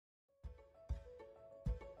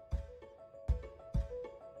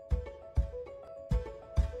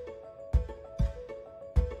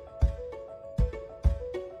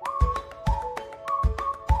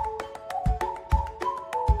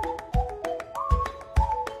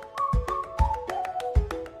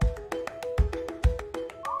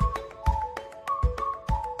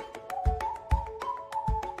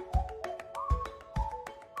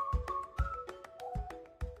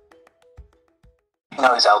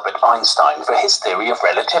knows Albert Einstein for his theory of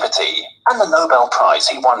relativity and the Nobel Prize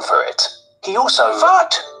he won for it. He also—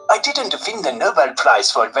 What? I didn't win the Nobel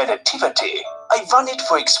Prize for relativity. I won it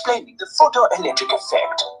for explaining the photoelectric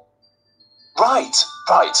effect. Right,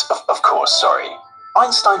 of course, sorry.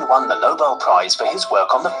 Einstein won the Nobel Prize for his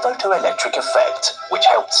work on the photoelectric effect, which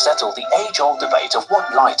helped settle the age-old debate of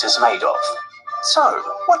what light is made of. So,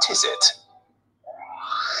 what is it?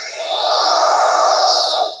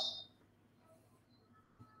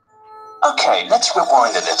 Okay, let's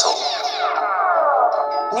rewind a little.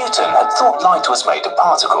 Newton had thought light was made of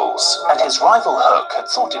particles, and his rival Hooke had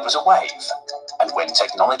thought it was a wave. And when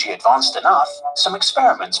technology advanced enough, some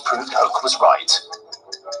experiments proved Hooke was right.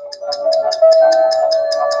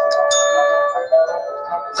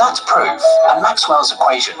 That proof, and Maxwell's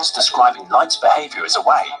equations describing light's behavior as a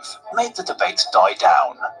wave, made the debate die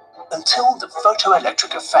down, until the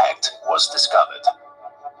photoelectric effect was discovered.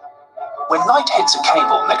 When light hits a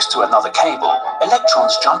cable next to another cable,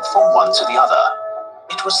 electrons jump from one to the other.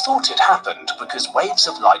 It was thought it happened because waves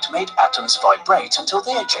of light made atoms vibrate until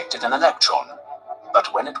they ejected an electron.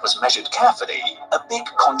 But when it was measured carefully, a big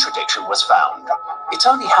contradiction was found. It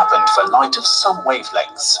only happened for light of some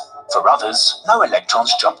wavelengths. For others, no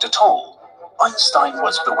electrons jumped at all. Einstein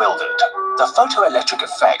was bewildered. The photoelectric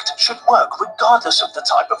effect should work regardless of the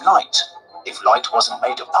type of light. If light wasn't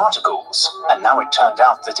made of particles, and now it turned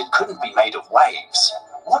out that it couldn't be made of waves,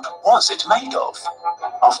 what was it made of?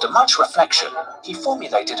 After much reflection, he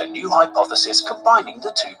formulated a new hypothesis combining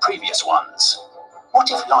the two previous ones. What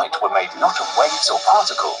if light were made not of waves or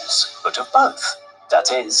particles, but of both?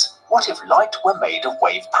 That is, what if light were made of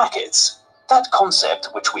wave packets? That concept,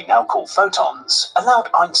 which we now call photons, allowed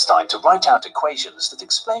Einstein to write out equations that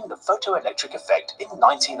explained the photoelectric effect in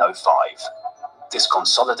 1905. This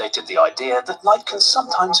consolidated the idea that light can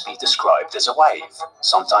sometimes be described as a wave,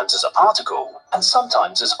 sometimes as a particle, and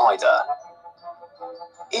sometimes as either.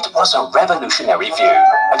 It was a revolutionary view,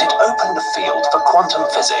 and it opened the field for quantum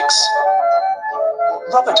physics.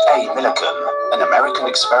 Robert A. Millikan, an American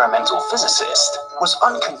experimental physicist, was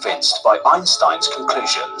unconvinced by Einstein's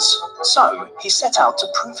conclusions, so he set out to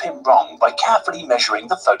prove him wrong by carefully measuring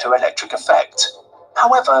the photoelectric effect.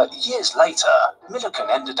 However, years later, Millikan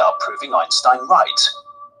ended up proving Einstein right,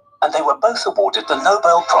 and they were both awarded the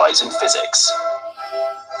Nobel Prize in Physics.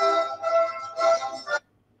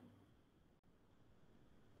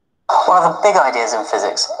 One of the big ideas in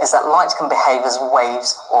physics is that light can behave as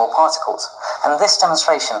waves or particles, and this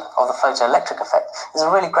demonstration of the photoelectric effect is a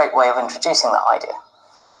really great way of introducing that idea.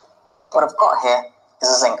 What I've got here is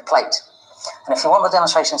a zinc plate, and if you want the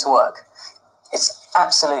demonstration to work, it's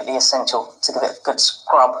absolutely essential to give it a good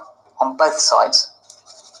scrub on both sides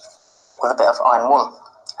with a bit of iron wool,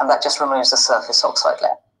 and that just removes the surface oxide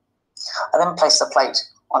layer. I then place the plate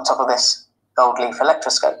on top of this gold leaf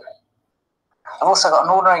electroscope. I've also got an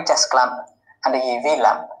ordinary desk lamp and a UV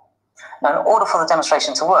lamp. Now, in order for the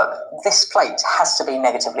demonstration to work, this plate has to be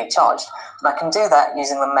negatively charged, and I can do that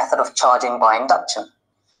using the method of charging by induction.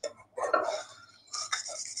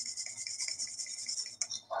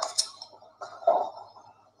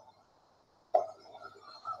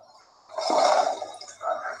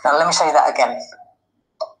 Now let me show you that again.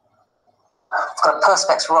 I've got a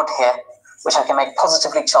Perspex rod here, which I can make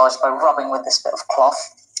positively charged by rubbing with this bit of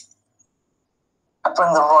cloth. I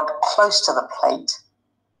bring the rod close to the plate,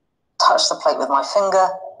 touch the plate with my finger,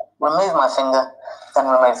 remove my finger, then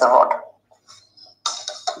remove the rod.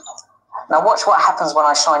 Now watch what happens when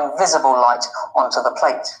I shine visible light onto the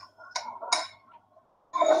plate.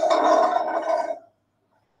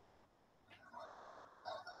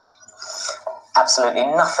 Absolutely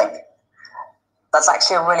nothing. That's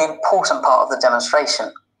actually a really important part of the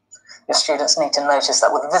demonstration. Your students need to notice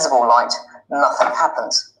that with visible light, nothing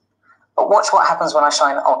happens. But watch what happens when I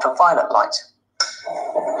shine ultraviolet light.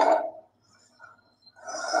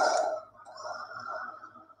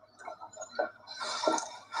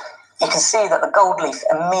 You can see that the gold leaf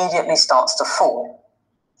immediately starts to fall.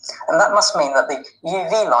 And that must mean that the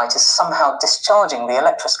UV light is somehow discharging the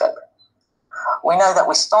electroscope. We know that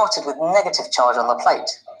we started with negative charge on the plate,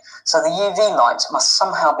 so the UV light must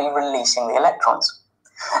somehow be releasing the electrons.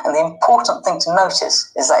 And the important thing to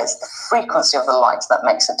notice is that it's the frequency of the light that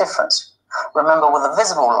makes a difference. Remember, with a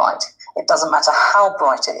visible light, it doesn't matter how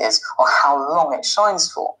bright it is or how long it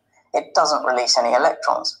shines for, it doesn't release any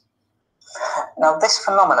electrons. Now, this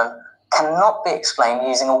phenomenon cannot be explained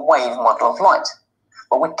using a wave model of light,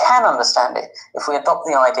 but we can understand it if we adopt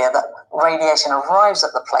the idea that radiation arrives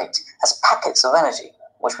at the plate as packets of energy,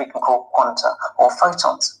 which we can call quanta or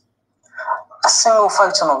photons. A single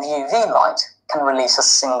photon of UV light can release a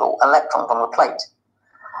single electron from the plate.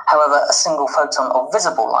 However, a single photon of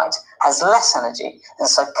visible light has less energy and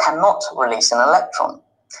so cannot release an electron.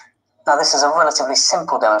 Now, this is a relatively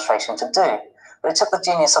simple demonstration to do, but it took the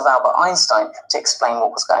genius of Albert Einstein to explain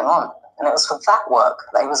what was going on, and it was for that work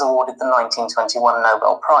that he was awarded the 1921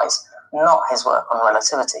 Nobel Prize, not his work on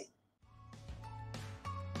relativity.